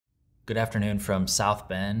Good afternoon from South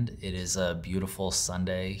Bend. It is a beautiful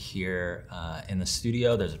Sunday here in the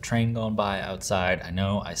studio. There's a train going by outside. I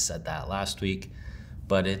know I said that last week,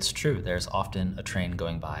 but it's true. There's often a train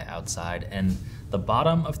going by outside, and the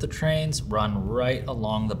bottom of the trains run right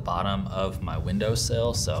along the bottom of my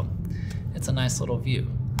windowsill, so it's a nice little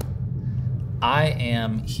view. I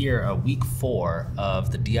am here week 4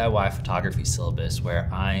 of the DIY photography syllabus, where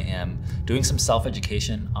I am doing some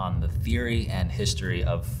self-education on the theory and history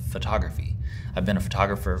of photography. I've been a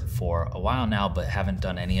photographer for a while now, but haven't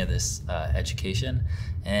done any of this education,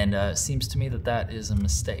 and it seems to me that that is a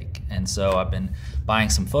mistake. And so I've been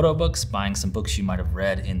buying some photo books, buying some books you might have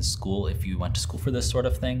read in school if you went to school for this sort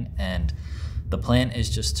of thing, and the plan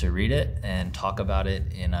is just to read it and talk about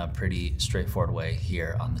it in a pretty straightforward way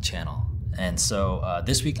here on the channel. And so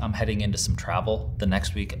this week I'm heading into some travel. The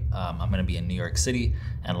next week I'm gonna be in New York City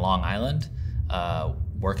and Long Island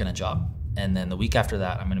working a job. And then the week after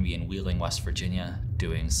that I'm gonna be in Wheeling, West Virginia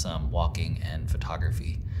doing some walking and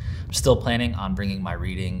photography. I'm still planning on bringing my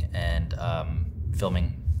reading and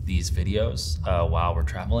filming these videos while we're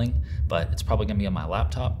traveling, but it's probably gonna be on my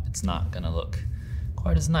laptop. It's not gonna look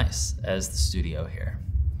quite as nice as the studio here.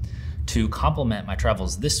 To complement my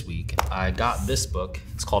travels this week, I got this book.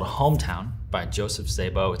 It's called Hometown by Joseph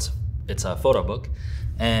Szabo. It's a photo book,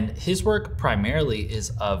 and his work primarily is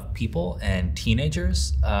of people and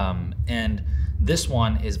teenagers. And this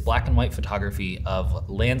one is black and white photography of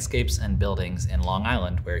landscapes and buildings in Long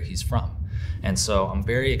Island, where he's from. And so I'm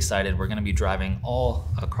very excited. We're gonna be driving all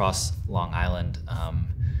across Long Island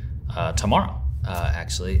tomorrow.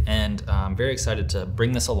 Actually, and I'm very excited to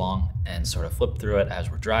bring this along and sort of flip through it as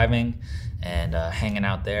we're driving and hanging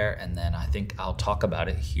out there, and then I think I'll talk about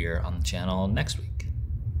it here on the channel next week.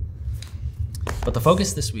 But the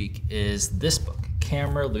focus this week is this book,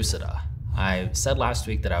 Camera Lucida. I said last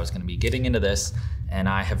week that I was going to be getting into this, and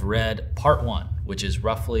I have read part 1, which is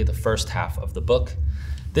roughly the first half of the book.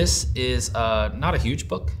 This is not a huge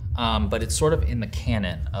book, but it's sort of in the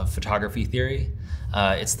canon of photography theory.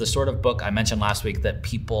 It's the sort of book I mentioned last week that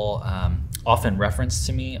people often reference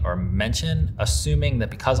to me or mention, assuming that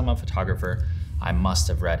because I'm a photographer, I must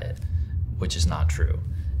have read it, which is not true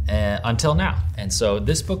until now. And so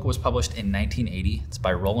this book was published in 1980. It's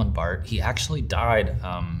by Roland Barthes. He actually died,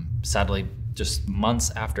 sadly, just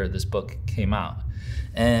months after this book came out.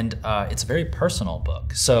 And it's a very personal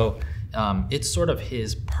book. So it's sort of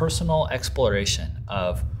his personal exploration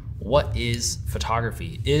of what is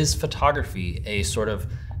photography? Is photography a sort of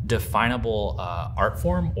definable art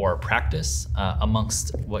form or practice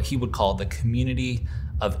amongst what he would call the community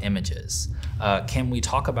of images? Can we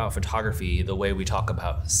talk about photography the way we talk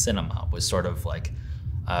about cinema, with sort of like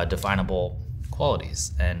definable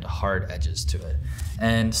qualities and hard edges to it?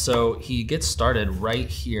 And so he gets started right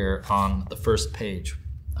here on the first page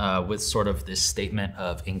with sort of this statement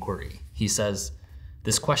of inquiry. He says,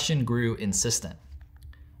 "This question grew insistent.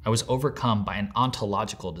 I was overcome by an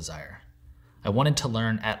ontological desire. I wanted to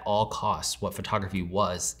learn at all costs what photography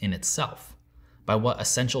was in itself, by what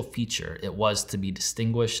essential feature it was to be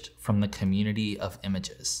distinguished from the community of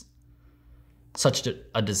images. Such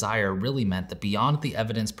a desire really meant that beyond the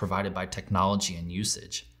evidence provided by technology and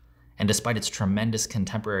usage, and despite its tremendous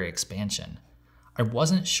contemporary expansion, I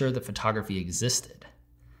wasn't sure that photography existed,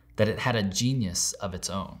 that it had a genius of its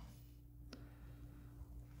own."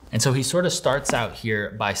 And so he sort of starts out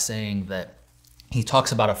here by saying that he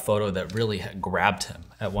talks about a photo that really had grabbed him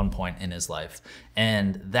at one point in his life.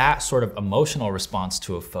 And that sort of emotional response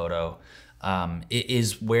to a photo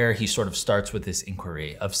is where he sort of starts with this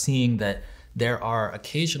inquiry of seeing that there are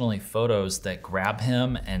occasionally photos that grab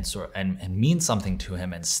him and mean something to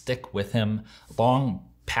him and stick with him long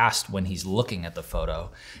past when he's looking at the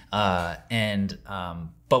photo,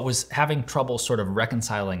 but was having trouble sort of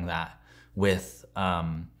reconciling that with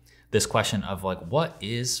this question of like, what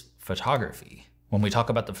is photography? When we talk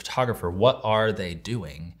about the photographer, what are they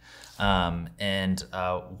doing? And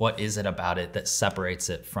what is it about it that separates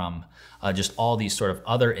it from just all these sort of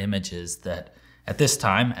other images that at this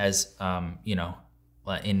time, as you know,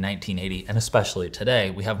 in 1980, and especially today,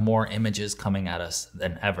 we have more images coming at us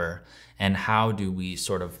than ever. And how do we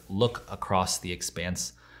sort of look across the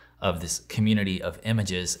expanse of this community of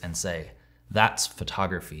images and say, that's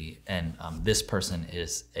photography, and this person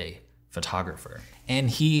is a photographer? And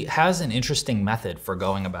he has an interesting method for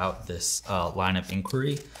going about this line of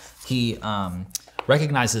inquiry. He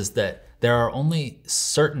recognizes that there are only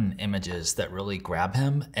certain images that really grab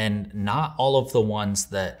him, and not all of the ones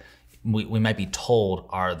that we might be told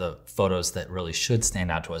are the photos that really should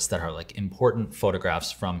stand out to us, that are like important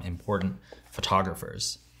photographs from important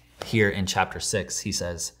photographers. Here in chapter 6, he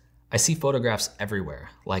says, I see photographs everywhere,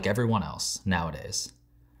 like everyone else nowadays.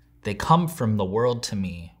 They come from the world to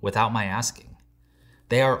me without my asking.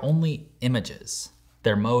 They are only images.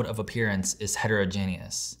 Their mode of appearance is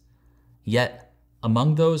heterogeneous. Yet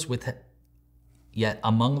among those which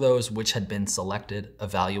had been selected,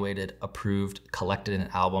 evaluated, approved, collected in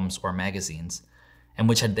albums or magazines, and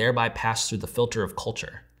which had thereby passed through the filter of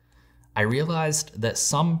culture, I realized that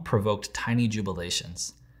some provoked tiny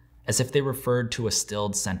jubilations, as if they referred to a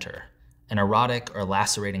stilled center, an erotic or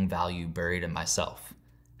lacerating value buried in myself,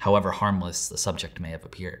 however harmless the subject may have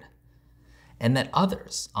appeared. And that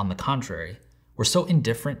others, on the contrary, were so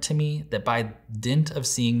indifferent to me that by dint of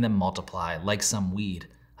seeing them multiply like some weed,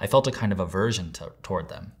 I felt a kind of aversion toward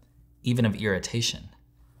them, even of irritation.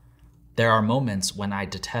 There are moments when I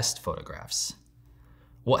detest photographs.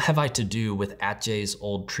 What have I to do with Atget's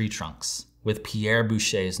old tree trunks, with Pierre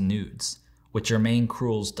Boucher's nudes, with Germaine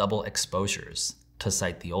Cruel's double exposures, to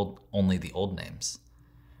cite only the old names?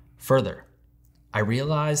 Further, I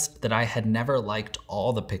realized that I had never liked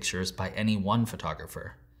all the pictures by any one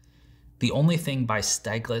photographer. The only thing by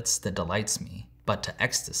Stieglitz that delights me, but to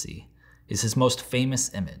ecstasy, is his most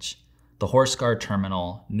famous image, the Horse Guard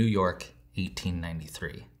Terminal, New York,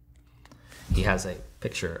 1893. He has a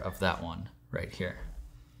picture of that one right here.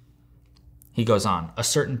 He goes on, a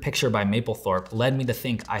certain picture by Mapplethorpe led me to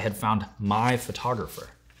think I had found my photographer,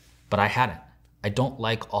 but I hadn't. I don't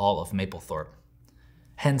like all of Mapplethorpe.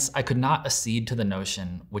 Hence, I could not accede to the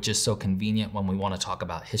notion, which is so convenient when we want to talk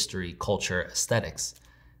about history, culture, aesthetics,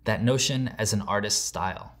 that notion as an artist's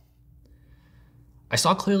style. I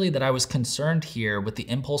saw clearly that I was concerned here with the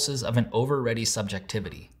impulses of an over-ready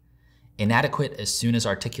subjectivity, inadequate as soon as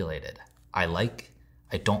articulated. I like,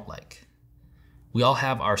 I don't like. We all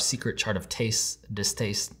have our secret chart of tastes,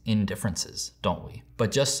 distastes, indifferences, don't we?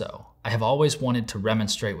 But just so, I have always wanted to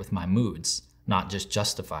remonstrate with my moods, not just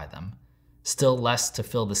justify them, still less to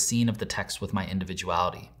fill the scene of the text with my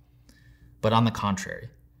individuality, but on the contrary,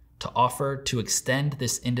 to offer to extend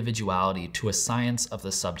this individuality to a science of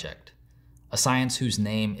the subject, a science whose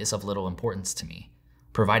name is of little importance to me,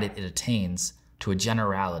 provided it attains to a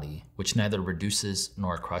generality which neither reduces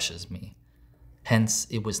nor crushes me. Hence,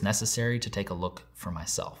 it was necessary to take a look for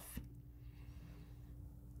myself.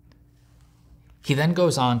 He then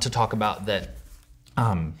goes on to talk about that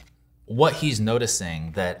what he's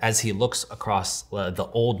noticing, that as he looks across the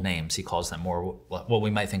old names, he calls them more what we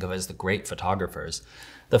might think of as the great photographers,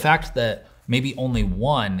 the fact that maybe only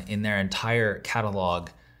one in their entire catalog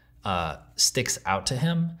sticks out to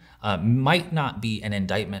him might not be an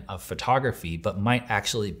indictment of photography, but might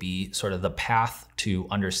actually be sort of the path to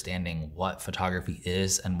understanding what photography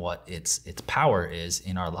is and what its power is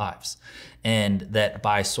in our lives. And that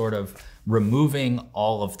by sort of removing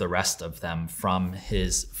all of the rest of them from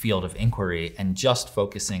his field of inquiry and just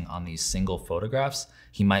focusing on these single photographs,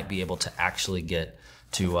 he might be able to actually get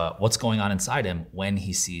to what's going on inside him when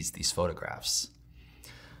he sees these photographs.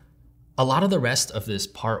 A lot of the rest of this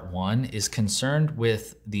part one is concerned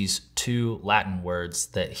with these two Latin words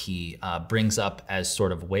that he brings up as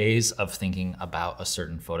sort of ways of thinking about a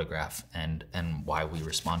certain photograph and why we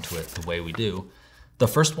respond to it the way we do. The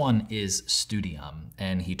first one is studium,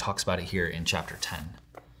 and he talks about it here in chapter 10.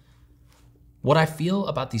 What I feel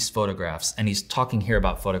about these photographs, and he's talking here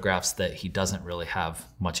about photographs that he doesn't really have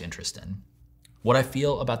much interest in. What I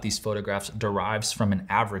feel about these photographs derives from an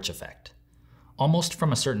average effect, almost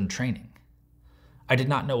from a certain training. I did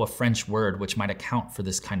not know a French word which might account for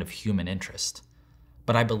this kind of human interest,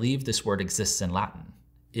 but I believe this word exists in Latin.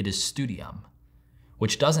 It is studium,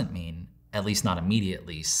 which doesn't mean, at least not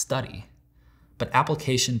immediately, study, but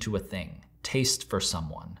application to a thing, taste for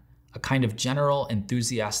someone, a kind of general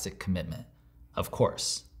enthusiastic commitment, of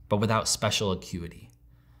course, but without special acuity.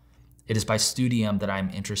 It is by studium that I am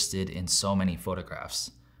interested in so many photographs,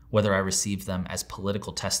 whether I receive them as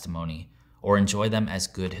political testimony or enjoy them as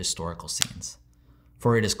good historical scenes.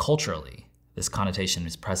 For it is culturally, this connotation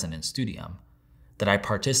is present in studium, that I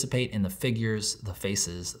participate in the figures, the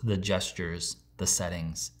faces, the gestures, the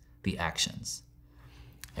settings, the actions.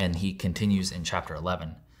 And he continues in chapter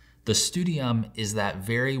 11. The studium is that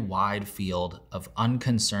very wide field of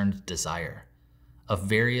unconcerned desire, of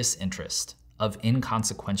various interest, of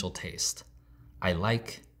inconsequential taste. I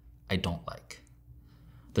like, I don't like.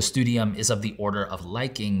 The studium is of the order of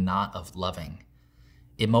liking, not of loving.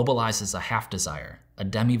 It mobilizes a half-desire, a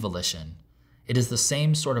demi-volition. It is the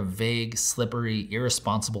same sort of vague, slippery,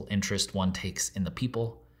 irresponsible interest one takes in the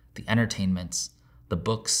people, the entertainments, the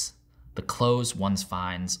books, the clothes one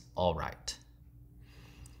finds all right.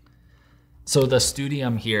 So the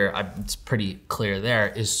studium here, it's pretty clear there,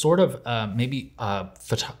 is sort of maybe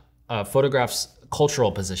photographs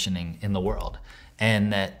cultural positioning in the world,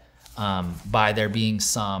 and that by there being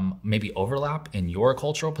some maybe overlap in your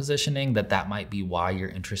cultural positioning, that might be why you're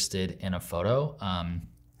interested in a photo,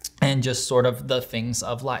 and just sort of the things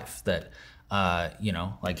of life that,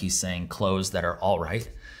 like he's saying, clothes that are all right,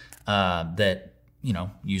 that,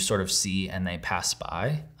 you sort of see and they pass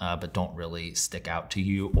by, but don't really stick out to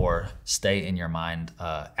you or stay in your mind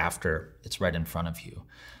after it's right in front of you.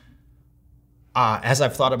 As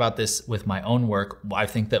I've thought about this with my own work, I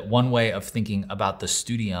think that one way of thinking about the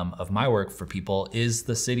studium of my work for people is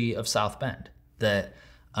the city of South Bend. That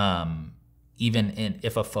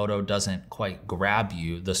if a photo doesn't quite grab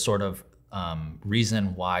you, the sort of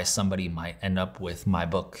reason why somebody might end up with my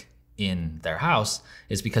book in their house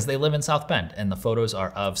is because they live in South Bend and the photos are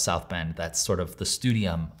of South Bend. That's sort of the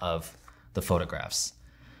studium of the photographs.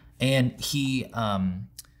 And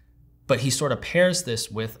but he sort of pairs this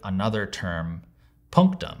with another term,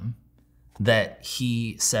 punctum, that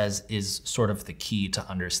he says is sort of the key to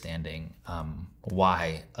understanding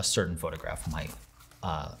why a certain photograph might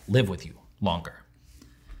live with you longer.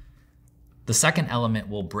 The second element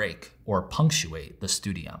will break or punctuate the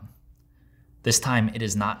studium. This time it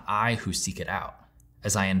is not I who seek it out,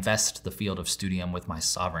 as I invest the field of studium with my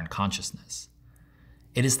sovereign consciousness.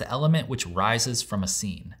 It is the element which rises from a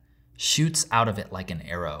scene, shoots out of it like an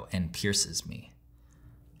arrow, and pierces me.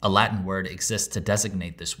 A Latin word exists to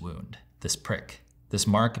designate this wound, this prick, this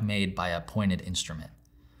mark made by a pointed instrument.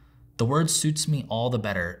 The word suits me all the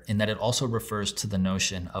better in that it also refers to the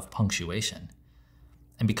notion of punctuation.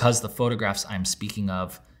 And because the photographs I am speaking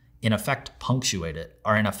of are in effect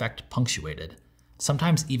punctuated,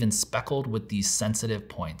 sometimes even speckled with these sensitive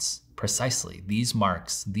points. Precisely, these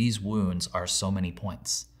marks, these wounds are so many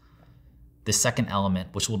points. The second element,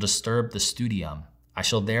 which will disturb the studium, I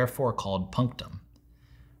shall therefore call punctum.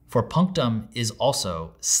 For punctum is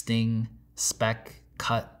also sting, speck,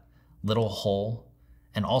 cut, little hole,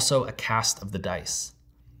 and also a cast of the dice.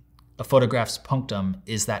 A photograph's punctum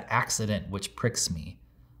is that accident which pricks me,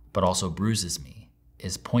 but also bruises me,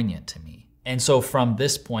 is poignant to me. And so from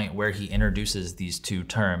this point where he introduces these two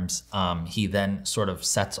terms, he then sort of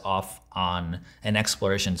sets off on an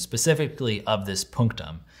exploration specifically of this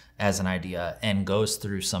punctum as an idea and goes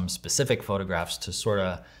through some specific photographs to sort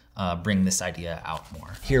of bring this idea out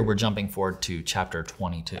more. Here we're jumping forward to chapter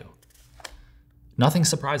 22. Nothing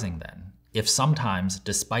surprising then, if sometimes,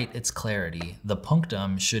 despite its clarity, the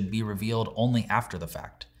punctum should be revealed only after the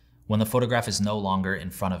fact, when the photograph is no longer in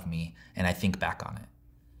front of me and I think back on it.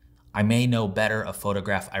 I may know better a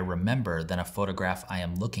photograph I remember than a photograph I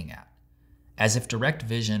am looking at, as if direct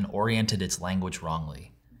vision oriented its language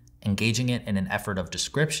wrongly, engaging it in an effort of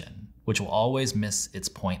description, which will always miss its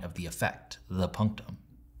point of the effect, the punctum.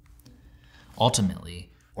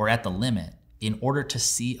 Ultimately, or at the limit, in order to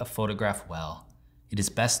see a photograph well, it is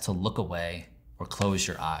best to look away or close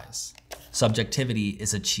your eyes. Subjectivity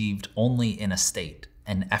is achieved only in a state,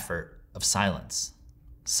 an effort of silence.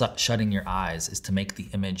 Shutting your eyes is to make the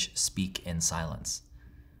image speak in silence.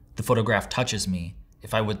 The photograph touches me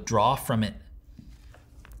if I withdraw from it.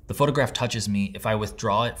 The photograph touches me if I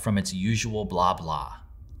withdraw it from its usual blah blah,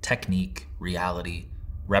 technique, reality,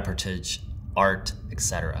 reportage, art,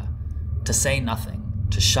 etc. To say nothing,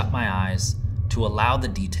 to shut my eyes, to allow the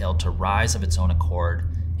detail to rise of its own accord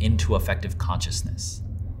into effective consciousness.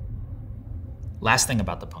 Last thing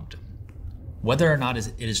about the punctum. Whether or not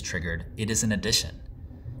it is triggered, it is an addition.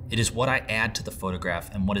 It is what I add to the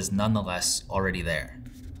photograph and what is nonetheless already there.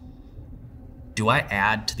 Do I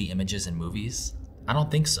add to the images in movies? I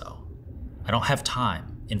don't think so. I don't have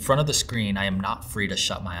time. In front of the screen, I am not free to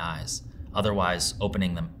shut my eyes. Otherwise,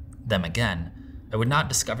 opening them again, I would not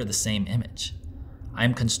discover the same image. I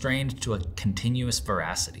am constrained to a continuous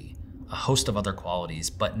veracity, a host of other qualities,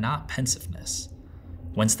 but not pensiveness,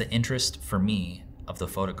 whence the interest for me of the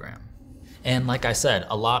photogram. And like I said,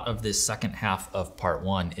 a lot of this second half of part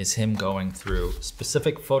one is him going through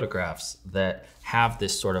specific photographs that have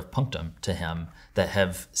this sort of punctum to him, that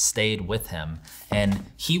have stayed with him. And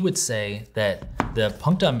he would say that the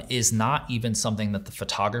punctum is not even something that the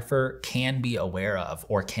photographer can be aware of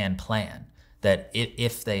or can plan, that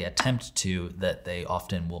if they attempt to, that they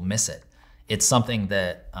often will miss it. It's something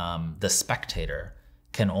that the spectator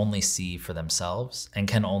can only see for themselves and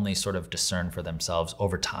can only sort of discern for themselves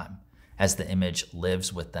over time, as the image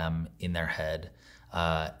lives with them in their head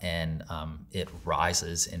and it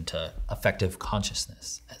rises into effective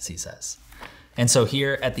consciousness, as he says. And so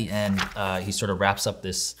here at the end, he sort of wraps up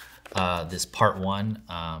this part one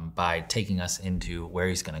by taking us into where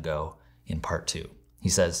he's going to go in part two. He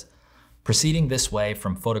says, proceeding this way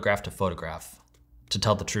from photograph to photograph, to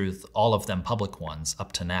tell the truth, all of them public ones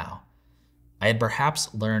up to now, I had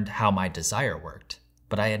perhaps learned how my desire worked,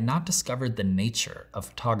 but I had not discovered the nature of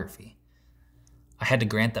photography. I had to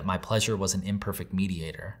grant that my pleasure was an imperfect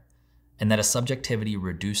mediator, and that a subjectivity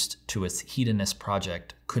reduced to its hedonist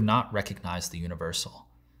project could not recognize the universal.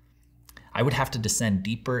 I would have to descend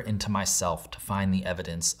deeper into myself to find the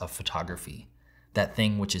evidence of photography, that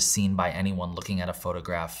thing which is seen by anyone looking at a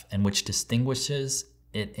photograph and which distinguishes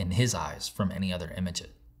it in his eyes from any other image.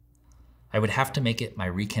 I would have to make it my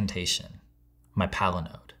recantation, my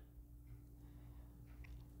palinode.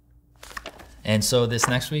 And so this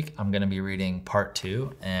next week, I'm going to be reading part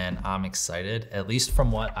 2, and I'm excited. At least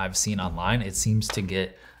from what I've seen online, it seems to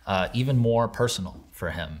get even more personal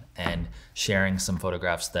for him, and sharing some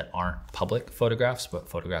photographs that aren't public photographs, but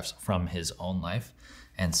photographs from his own life.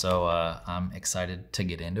 And so I'm excited to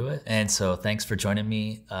get into it. And so thanks for joining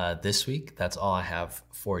me this week. That's all I have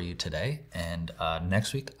for you today. And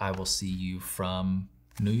next week, I will see you from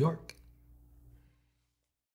New York.